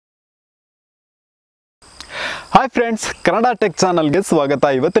Hi friends, Kannada tech ಚಾನಲ್ಗೆ ಸ್ವಾಗತ.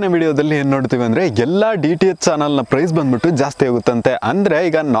 ಇವತ್ತಿನ ವಿಡಿಯೋದಲ್ಲಿ ಏನು ನೋಡ್ತೀವಿ ಅಂದರೆ ಎಲ್ಲ DTH ಚಾನಲ್ನ ಪ್ರೈಸ್ ಬಂದ್ಬಿಟ್ಟು ಜಾಸ್ತಿ ಆಗುತ್ತಂತೆ. ಅಂದರೆ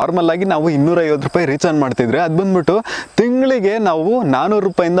ಈಗ ನಾರ್ಮಲ್ ಆಗಿ ನಾವು 250 ರೂಪಾಯಿ ರೀಚಾರ್ಜ್ ಮಾಡ್ತಿದ್ರೆ ಅದು ಬಂದ್ಬಿಟ್ಟು ತಿಂಗಳಿಗೆ ನಾವು 400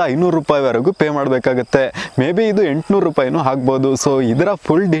 ರೂಪಾಯಿಂದ 500 ರೂಪಾಯಿವರೆಗೂ ಪೇ ಮಾಡಬೇಕಾಗುತ್ತೆ. ಮೇ ಬಿ ಇದು 800 ರೂಪಾಯಿನೂ ಆಗ್ಬೋದು. ಸೊ ಇದರ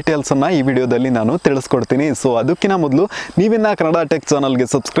ಫುಲ್ ಡೀಟೇಲ್ಸನ್ನು ಈ ವಿಡಿಯೋದಲ್ಲಿ ನಾನು ತಿಳಿಸ್ಕೊಡ್ತೀನಿ. ಸೊ ಅದಕ್ಕಿಂತ ಮೊದಲು ನೀವಿನ್ನ ಕನ್ನಡ ಟೆಕ್ ಚಾನಲ್ಗೆ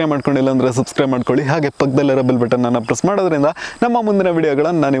ಸಬ್ಸ್ಕ್ರೈಬ್ ಮಾಡ್ಕೊಂಡಿಲ್ಲ ಅಂದರೆ ಸಬ್ಸ್ಕ್ರೈಬ್ ಮಾಡ್ಕೊಳ್ಳಿ. ಹಾಗೆ ಪಕ್ಕದಲ್ಲಿರೋ ಬೆಲ್ ಬಟನನ್ನು ಪ್ರೆಸ್ ಮಾಡೋದ್ರಿಂದ ನಮ್ಮ ಮುಂದಿನ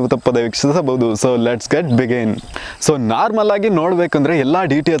ವಿಡಿಯೋಗಳನ್ನು ನೀವು ತಪ್ಪದೆ ವೀಕ್ಷಿಸಬಹುದು. So let's get begin. So normal ಆಗಿ ನೋಡಬೇಕಂದ್ರೆ ಎಲ್ಲ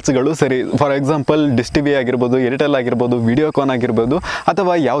DTHಗಳು ಸರಿ, ಫಾರ್ ಎಕ್ಸಾಂಪಲ್ ಡಿಶ್ ಟಿವಿ ಆಗಿರ್ಬೋದು, ಏರ್ಟೆಲ್ ಆಗಿರ್ಬೋದು, ವಿಡಿಯೋಕಾನ್ ಆಗಿರ್ಬೋದು,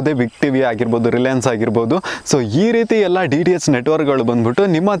 ಅಥವಾ ಯಾವುದೇ ಬಿಗ್ ಟಿವಿ ಆಗಿರ್ಬೋದು, ರಿಲಯನ್ಸ್ ಆಗಿರ್ಬೋದು. ಸೊ ಈ ರೀತಿ ಎಲ್ಲ DTH ನೆಟ್ವರ್ಕ್ಗಳು ಬಂದ್ಬಿಟ್ಟು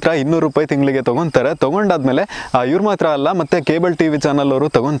ನಿಮ್ಮ ಹತ್ರ 200 ರೂಪಾಯಿ ತಿಂಗಳಿಗೆ ತೊಗೊತಾರೆ. ತೊಗೊಂಡಾದ್ಮೇಲೆ ಇವ್ರು ಮಾತ್ರ ಅಲ್ಲ, ಮತ್ತೆ ಕೇಬಲ್ ಟಿವಿ ಚಾನಲ್ ಅವರು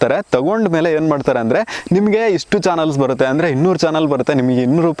ತೊಗೊತಾರೆ. ತೊಗೊಂಡ್ಮೇಲೆ ಏನು ಮಾಡ್ತಾರೆ ಅಂದರೆ ನಿಮಗೆ ಇಷ್ಟು ಚಾನಲ್ಸ್ ಬರುತ್ತೆ, ಅಂದರೆ 200 ಚಾನಲ್ ಬರುತ್ತೆ. ನಿಮಗೆ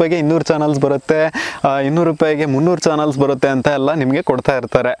 200 ರೂಪಾಯಿಗೆ 200 ಚಾನಲ್ಸ್ ಬರುತ್ತೆ, 200 ರೂಪಾಯಿಗೆ 300 ಚಾನಲ್ಸ್ ಬರುತ್ತೆ ಅಂತ ಎಲ್ಲ ನಿಮಗೆ ಕೊಡ್ತಾ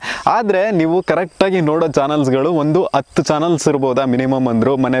ಇರ್ತಾರೆ. ಆದರೆ ನೀವು ಕರೆಕ್ಟಾಗಿ ನೋಡೋ ಚಾನಲ್ಸ್ಗಳು ಒಂದು 10 ಚಾನಲ್ಸ್ ಇರ್ಬೋದಾ ಮಿನಿಮಮ್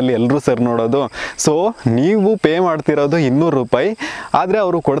ಅಂದರು, ಮನೆಯಲ್ಲಿ ಎಲ್ಲರೂ ಸೇರಿ ನೋಡೋದು. ಸೊ ನೀವು ಪೇ ಮಾಡ್ತಿರೋದು 200 ರೂಪಾಯಿ, ಆದರೆ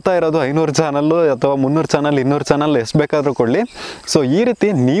ಅವರು ಕೊಡ್ತಾ ಇರೋದು 500 ಚಾನಲ್ಲು ಅಥವಾ 300 ಚಾನಲ್, 200 ಚಾನಲ್ ಎಷ್ಟು ಬೇಕಾದರೂ ಕೊಡಲಿ. ಸೊ ಈ ರೀತಿ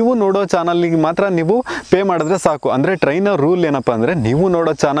ನೀವು ನೋಡೋ ಚಾನಲ್ಗೆ ಮಾತ್ರ ನೀವು ಪೇ ಮಾಡಿದ್ರೆ ಸಾಕು. ಅಂದರೆ ಟ್ರೈನ ರೂಲ್ ಏನಪ್ಪ ಅಂದರೆ ನೀವು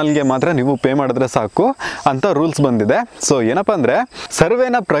ನೋಡೋ ಚಾನಲ್ಗೆ ಮಾತ್ರ ನೀವು ಪೇ ಮಾಡಿದ್ರೆ ಸಾಕು ಅಂತ ರೂಲ್ಸ್ ಬಂದಿದೆ. ಸೊ ಏನಪ್ಪ ಅಂದರೆ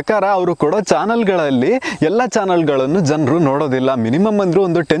ಸರ್ವೇನ ಪ್ರಕಾರ ಅವರು ಕೊಡೋ ಚಾನಲ್ಗಳಲ್ಲಿ ಎಲ್ಲ ಚಾನಲ್ಗಳನ್ನು ಜನರು ನೋಡೋದಿಲ್ಲ. ಮಿನಿಮಮ್ ಅಂದರೂ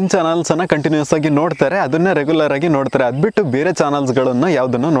ಒಂದು 10 ಚಾನಲ್ಸನ್ನು ಕಂಟಿನ್ಯೂಸ್ ಆಗಿ ನೋಡ್ತಾರೆ, ಅದನ್ನೇ ರೆಗ್ಯುಲರ್ ಆಗಿ ನೋಡ್ತಾರೆ. ಅದು ಬಿಟ್ಟು ಬೇರೆ ಚಾನಲ್ಸ್ಗಳನ್ನು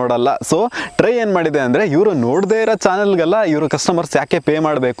ಯಾವುದನ್ನು ನೋಡಲ್ಲ. ಸೊ ಟ್ರೈ ಏನು ಮಾಡಿದೆ ಅಂದರೆ ಇವರು ನೋಡದೇ ಇರೋ ಚಾನಲ್ಗೆಲ್ಲ ಇವರು ಕಸ್ಟಮರ್ಸ್ ಯಾಕೆ ಪೇ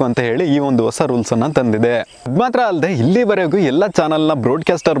ಮಾಡಬೇಕು ಅಂತ ಹೇಳಿ ಈ ಒಂದು ಹೊಸ ರೂಲ್ಸನ್ನು ತಂದಿದೆ. ಅದು ಮಾತ್ರ ಅಲ್ಲದೆ ಇಲ್ಲಿವರೆಗೂ ಎಲ್ಲ ಚಾನಲ್ನ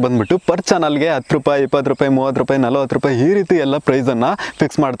ಬ್ರಾಡ್ಕಾಸ್ಟರ್ ಬಂದ್ಬಿಟ್ಟು ಪರ್ ಚಾನಲ್ಗೆ 10 ರೂಪಾಯಿ, 20 ರೂಪಾಯಿ, 30 ರೂಪಾಯಿ, 40 ರೂಪಾಯಿ ಈ ರೀತಿ ಎಲ್ಲ ಪ್ರೈಸನ್ನು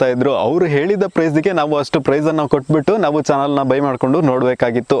ಫಿಕ್ಸ್ ಮಾಡ್ತಾ ಇದ್ರು. ಅವರು ಹೇಳಿದ ಪ್ರೈಸ್ಗೆ ನಾವು ಅಷ್ಟು ಪ್ರೈಸನ್ನು ಕೊಟ್ಬಿಟ್ಟು ನಾವು ಚಾನಲ್ನ ಬೈ ಮಾಡಿಕೊಂಡು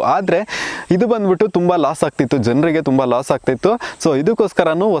ನೋಡಬೇಕಾಗಿತ್ತು. ಆದರೆ ಇದು ಬಂದ್ಬಿಟ್ಟು ತುಂಬ ಲಾಸ್ ಆಗ್ತಿತ್ತು, ಜನರಿಗೆ ತುಂಬ ಲಾಸ್ ಆಗ್ತಿತ್ತು. ಸೊ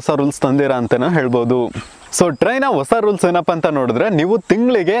ಇದಕ್ಕೋಸ್ಕರನೂ ಹೊಸ ರೂಲ್ಸ್ ತಂದಿರ ಅಂತಲೇ ಹೇಳ್ಬೋದು. ಸೊ ಟ್ರೈನ ಹೊಸ ರೂಲ್ಸ್ ಏನಪ್ಪ ಅಂತ ನೋಡಿದ್ರೆ ನೀವು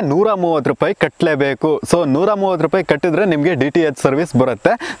ತಿಂಗಳಿಗೆ 130 ರೂಪಾಯಿ ಕಟ್ಟಲೇಬೇಕು. ಸೊ 130 ರೂಪಾಯಿ ಕಟ್ಟಿದ್ರೆ ನಿಮಗೆ DTH ಸರ್ವಿಸ್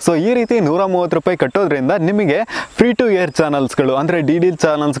ಬರುತ್ತೆ. ಸೊ ಈ ರೀತಿ 130 ರೂಪಾಯಿ ಕಟ್ಟೋದ್ರಿಂದ ನಿಮಗೆ ಫ್ರೀ ಟು ಏರ್ ಚಾನಲ್ಸ್ಗಳು, ಅಂದರೆ DD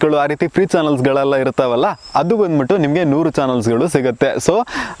ಚಾನಲ್ಸ್ಗಳು, ಆ ರೀತಿ ಫ್ರೀ ಚಾನಲ್ಸ್ಗಳೆಲ್ಲ ಇರ್ತಾವಲ್ಲ, ಅದು ಬಂದ್ಬಿಟ್ಟು ನಿಮಗೆ 100 ಚಾನಲ್ಸ್ಗಳು ಸಿಗುತ್ತೆ. ಸೊ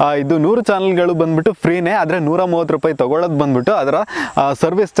ಇದು 100 ಚಾನಲ್ಗಳು ಬಂದ್ಬಿಟ್ಟು ಫ್ರೀನೇ, ಆದರೆ 130 ರೂಪಾಯಿ ತೊಗೊಳ್ಳೋದು ಬಂದ್ಬಿಟ್ಟು ಅದರ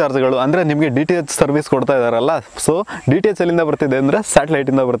ಸರ್ವಿಸ್ ಚಾರ್ಜ್ಗಳು, ಅಂದರೆ ನಿಮಗೆ DTH ಸರ್ವಿಸ್ ಕೊಡ್ತಾ ಇದ್ದಾರಲ್ಲ. ಸೊ DTH ಎಲ್ಲಿಂದ ಬರ್ತಿದೆ ಅಂದರೆ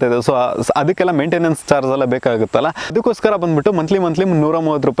ಸ್ಯಾಟಲೈಟಿಂದ ಬರ್ತಿದೆ. ಸೊ ಅದಕ್ಕೆಲ್ಲ ಮೇಂಟೆನೆನ್ಸ್ ಚಾರ್ಜ್ ಎಲ್ಲ ಬೇಕಾಗುತ್ತಲ್ಲ, ಅದಕ್ಕೋಸ್ಕರ ಬಂದ್ಬಿಟ್ಟು ಮಂತ್ಲಿ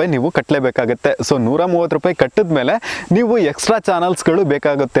 130 ರೂಪಾಯಿ ನೀವು ಕಟ್ಟಲೇಬೇಕಾಗುತ್ತೆ. ಸೊ 130 ರೂಪಾಯಿ ಕಟ್ಟಿದ ಮೇಲೆ ನೀವು ಎಕ್ಸ್ಟ್ರಾ ಚಾನಲ್ಸ್ಗಳು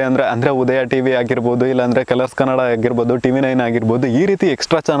ಬೇಕಾಗುತ್ತೆ. ಅಂದರೆ ಉದಯ ಟಿವಿ ಆಗಿರ್ಬೋದು, ಇಲ್ಲಾಂದರೆ ಕಲರ್ಸ್ ಕನ್ನಡ ಆಗಿರ್ಬೋದು, TV9 ಆಗಿರ್ಬೋದು, ಈ ರೀತಿ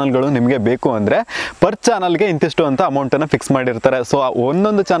ಎಕ್ಸ್ಟ್ರಾ ಚಾನಲ್ಗಳು ನಿಮಗೆ ಬೇಕು ಅಂದರೆ ಪರ್ ಚಾನಲ್ಗೆ ಇಂತಿಷ್ಟು ಅಂತ ಅಮೌಂಟನ್ನು ಫಿಕ್ಸ್ ಮಾಡಿರ್ತಾರೆ. ಸೊ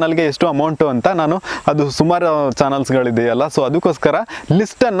ಒಂದೊಂದು ಚಾನಲ್ಗೆ ಎಷ್ಟು ಅಮೌಂಟು ಅಂತ ನಾನು ಅದು ಸುಮಾರು ಚಾನಲ್ಸ್ಗಳಿದೆಯಲ್ಲ, ಸೊ ಅದಕ್ಕೋಸ್ಕರ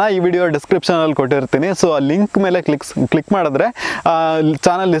ಲಿಸ್ಟನ್ನು ಈ ವಿಡಿಯೋ ಡಿಸ್ಕ್ರಿಪ್ಷನಲ್ಲಿ ಕೊಟ್ಟಿರ್ತೀನಿ. ಸೊ ಆ ಲಿಂಕ್ ಮೇಲೆ ಕ್ಲಿಕ್ ಮಾಡಿದ್ರೆ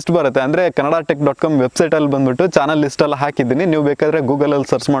ಚಾನಲ್ ಲಿಸ್ಟ್ ಬರುತ್ತೆ. ಅಂದರೆ KannadaTech.com ವೆಬ್ಸೈಟಲ್ಲಿ ಬಂದ್ಬಿಟ್ಟು ಚಾನಲ್ ಲಿಸ್ಟ್ ಎಲ್ಲ ಹಾಕಿದ್ದೀನಿ. ನೀವು ಬೇಕಾದರೆ ಗೂಗಲಲ್ಲಿ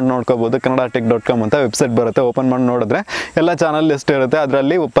ಸರ್ಚ್ ಮಾಡಿ ನೋಡ್ಕೋಬೋದು. KannadaTech.com ಅಂತ ವೆಬ್ಸೈಟ್ ಬರುತ್ತೆ. ಓಪನ್ ಮಾಡಿ ನೋಡಿದ್ರೆ ಎಲ್ಲ ಚಾನಲ್ ಲಿಸ್ಟ್ ಇರುತ್ತೆ.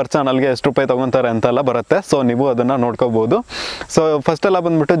 ಅದರಲ್ಲಿ ಪರ್ ಚಾನಲ್ಗೆ ಎಷ್ಟು ರೂಪಾಯಿ ತೊಗೊತಾರೆ ಅಂತೆಲ್ಲ ಬರುತ್ತೆ. ಸೊ ನೀವು ಅದನ್ನು ನೋಡ್ಕೋಬೋದು. ಸೊ ಫಸ್ಟೆಲ್ಲ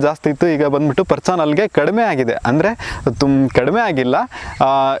ಬಂದ್ಬಿಟ್ಟು ಜಾಸ್ತಿ ಇತ್ತು, ಈಗ ಬಂದ್ಬಿಟ್ಟು ಪರ್ ಚಾನಲ್ಗೆ ಕಡಿಮೆ ಆಗಿದೆ. ಅಂದರೆ ಕಡಿಮೆ ಆಗಿಲ್ಲ,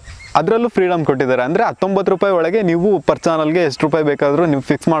 ಅದರಲ್ಲೂ ಫ್ರೀಡಮ್ ಕೊಟ್ಟಿದ್ದಾರೆ. ಅಂದರೆ 19 ರೂಪಾಯಿ ಒಳಗೆ ನೀವು ಪರ್ ಚಾನಲ್ಗೆ ಎಷ್ಟು ರೂಪಾಯಿ ಬೇಕಾದರೂ ನೀವು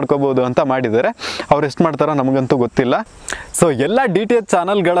ಫಿಕ್ಸ್ ಮಾಡ್ಕೋಬೋದು ಅಂತ ಮಾಡಿದ್ದಾರೆ. ಅವ್ರು ಎಷ್ಟು ಮಾಡ್ತಾರೋ ನಮಗಂತೂ ಗೊತ್ತಿಲ್ಲ. ಸೊ ಎಲ್ಲ DTH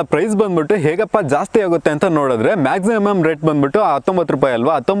ಚಾನಲ್ಗಳ ಪ್ರೈಸ್ ಬಂದ್ಬಿಟ್ಟು ಹೇಗಪ್ಪ ಜಾಸ್ತಿ ಆಗುತ್ತೆ ಅಂತ ನೋಡಿದ್ರೆ ಮ್ಯಾಕ್ಸಿಮಮ್ ರೇಟ್ ಬಂದ್ಬಿಟ್ಟು 19 ರೂಪಾಯಿ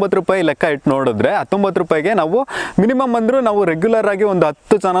ಅಲ್ವಾ. 19 ರೂಪಾಯಿ ಲೆಕ್ಕ ಇಟ್ಟು ನೋಡಿದ್ರೆ 19 ರೂಪಾಯಿಗೆ ನಾವು ಮಿನಿಮಮ್ ಅಂದರೂ ನಾವು ರೆಗ್ಯುಲರ್ ಆಗಿ ಒಂದು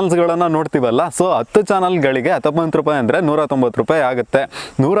 10 ಚಾನಲ್ಸ್ಗಳನ್ನು ನೋಡ್ತೀವಲ್ಲ. ಸೊ 10 ಚಾನಲ್ಗಳಿಗೆ 19 ರೂಪಾಯಿ ಅಂದರೆ 190 ರೂಪಾಯಿ ಆಗುತ್ತೆ.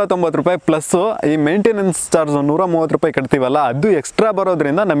 190 ರೂಪಾಯಿ ಪ್ಲಸ್ಸು ಈ ಮೇಂಟೆನೆನ್ಸ್ ಚಾರ್ಜ್ 130 ರೂಪಾಯಿ ಕಟ್ತೀವಲ್ಲ, ಅದು ಎಕ್ಸ್ಟ್ರಾ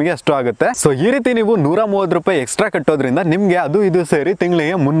ಬರೋದ್ರಿಂದ ನಮಗೆ ಅಷ್ಟು ಆಗುತ್ತೆ. ಸೊ ಈ ರೀತಿ ನೀವು 130 ರೂಪಾಯಿ ಎಕ್ಸ್ಟ್ರಾ ಕಟ್ಟೋದ್ರಿಂದ ನಿಮಗೆ ಅದು ಇದು ಸೇರಿ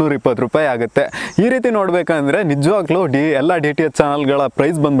ತಿಂಗಳಿಗೆ 320 ರೂಪಾಯಿ ಆಗುತ್ತೆ. ಈ ರೀತಿ ನೋಡ್ಬೇಕಂದ್ರೆ ನಿಜವಾಗ್ಲೂ ಎಲ್ಲ DTH ಚಾನಲ್ಗಳ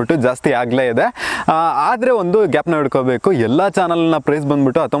ಪ್ರೈಸ್ ಬಂದ್ಬಿಟ್ಟು ಜಾಸ್ತಿ ಆಗಲೇ ಇದೆ. ಆದರೆ ಒಂದು ಗ್ಯಾಪ್ನ ಹಿಡ್ಕೋಬೇಕು, ಎಲ್ಲ ಚಾನಲ್ನ ಪ್ರೈಸ್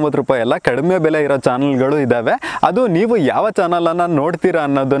ಬಂದ್ಬಿಟ್ಟು 19 ರೂಪಾಯಿ ಎಲ್ಲ ಕಡಿಮೆ ಬೆಲೆ ಇರೋ ಚಾನಲ್ಗಳು ಇದ್ದಾವೆ. ಅದು ನೀವು ಯಾವ ಚಾನಲನ್ನು ನೋಡ್ತೀರಾ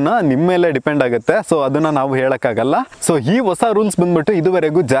ಅನ್ನೋದನ್ನ ನಿಮ್ಮ ಮೇಲೆ ಡಿಪೆಂಡ್ ಆಗುತ್ತೆ. ಸೊ ಅದನ್ನು ನಾವು ಹೇಳೋಕ್ಕಾಗಲ್ಲ. ಸೊ ಈ ಹೊಸ ರೂಲ್ಸ್ ಬಂದ್ಬಿಟ್ಟು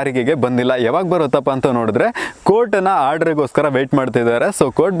ಇದುವರೆಗೂ ಜಾರಿಗೆ ಬಂದಿಲ್ಲ. ಯಾವಾಗ ಬರುತ್ತಪ್ಪ ಅಂತ ನೋಡಿದ್ರೆ ಕೋರ್ಟ್ನ ಆರ್ಡರ್ಗೋಸ್ಕರ ವೆಯ್ಟ್ ಮಾಡ್ತಿದ್ದಾರೆ. ಸೊ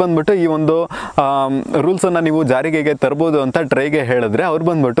ಕೋರ್ಟ್ ಬಂದ್ಬಿಟ್ಟು ಈ ಒಂದು ರೂಲ್ಸನ್ನು ನೀವು ಜಾರಿಗೆ ತರ್ಬೋದು ಅಂತ ಟ್ರೈಗೆ ಹೇಳಿದ್ರೆ ಅವ್ರು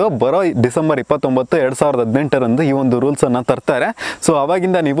ಬಂದ್ಬಿಟ್ಟು ಬರೋ ಡಿಸೆಂಬರ್ 29, 2018 ಈ ಒಂದು ರೂಲ್ಸನ್ನು ತರ್ತಾರೆ. ಸೊ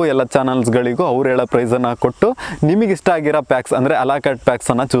ಅವಾಗಿಂದ ನೀವು ಎಲ್ಲ ಚಾನಲ್ಸ್ಗಳಿಗೂ ಅವ್ರು ಹೇಳೋ ಪ್ರೈಸನ್ನು ಕೊಟ್ಟು ನಿಮಗೆ ಇಷ್ಟ ಆಗಿರೋ ಪ್ಯಾಕ್ಸ್, ಅಂದರೆ ಅಲಾಕಾಟ್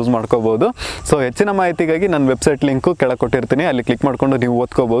ಪ್ಯಾಕ್ಸನ್ನು ಚೂಸ್ ಮಾಡ್ಕೋಬೋದು. ಸೊ ಹೆಚ್ಚಿನ ಮಾಹಿತಿಗಾಗಿ ನನ್ನ ವೆಬ್ಸೈಟ್ ಲಿಂಕು ಕೆಳಗೆ ಕೊಟ್ಟಿರ್ತೀನಿ, ಅಲ್ಲಿ ಕ್ಲಿಕ್ ಮಾಡಿಕೊಂಡು ನೀವು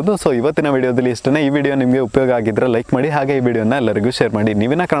ಓದ್ಕೋಬೋದು. ಸೊ ಇವತ್ತಿನ ವಿಡಿಯೋದಲ್ಲಿ ಇಷ್ಟೇ. ಈ ವಿಡಿಯೋ ನಿಮಗೆ ಉಪಯೋಗ ಆಗಿದ್ದರೆ ಲೈಕ್ ಮಾಡಿ, ಹಾಗೆ ಈ ವಿಡಿಯೋನ ಎಲ್ಲರಿಗೂ ಶೇರ್ ಮಾಡಿ.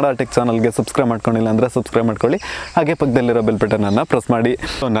 ನೀವಿನ ಕನ್ನಡ ಟೆಕ್ ಚಾನಲ್ಗೆ ಸಬ್ಸ್ಕ್ರೈಬ್ ಮಾಡ್ಕೊಂಡಿಲ್ಲ ಅಂದರೆ ಸಬ್ಸ್ಕ್ರೈಬ್ ಮಾಡ್ಕೊಳ್ಳಿ, ಹಾಗೆ ಪಕ್ಕದಲ್ಲಿರೋ ಬೆಲ್ ಬಟನನ್ನು ಪ್ರೆಸ್ ಮಾಡಿ.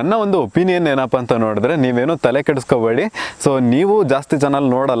 ಸೊ ನನ್ನ ಒಂದು ಒಪಿನಿಯನ್ ಏನಪ್ಪ ಅಂತ ನೋಡಿದ್ರೆ ನೀವೇನು ತಲೆ ಕೆಡಿಸ್ಕೋಬೇಡಿ. ಸೊ ನೀವು ಜಾಸ್ತಿ ಚಾನಲ್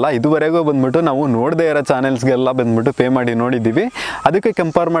ನೋಡಲ್ಲ, ಇದುವರೆಗೂ ಬಂದ್ಬಿಟ್ಟು ನಾವು ನೋಡದೇ ಇರೋ ಚಾನಲ್ಸ್ಗೆಲ್ಲ ಬಂದ್ಬಿಟ್ಟು ಪೇ ಮಾಡಿ ನೋಡಿದ್ದೀವಿ. ಅದಕ್ಕೆ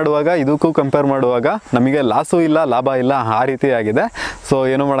ಕಂಪೇರ್ ಮಾಡುವಾಗ ಇದಕ್ಕೂ ಕಂಪೇರ್ ಮಾಡುವಾಗ ನಮಗೆ ಲಾಸು ಇಲ್ಲ ಲಾಭ ಇಲ್ಲ ಆ ರೀತಿ ಆಗಿದೆ. ಸೊ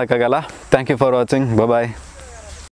ಏನೂ ಮಾಡೋಕ್ಕಾಗಲ್ಲ. Thank you for watching. Bye.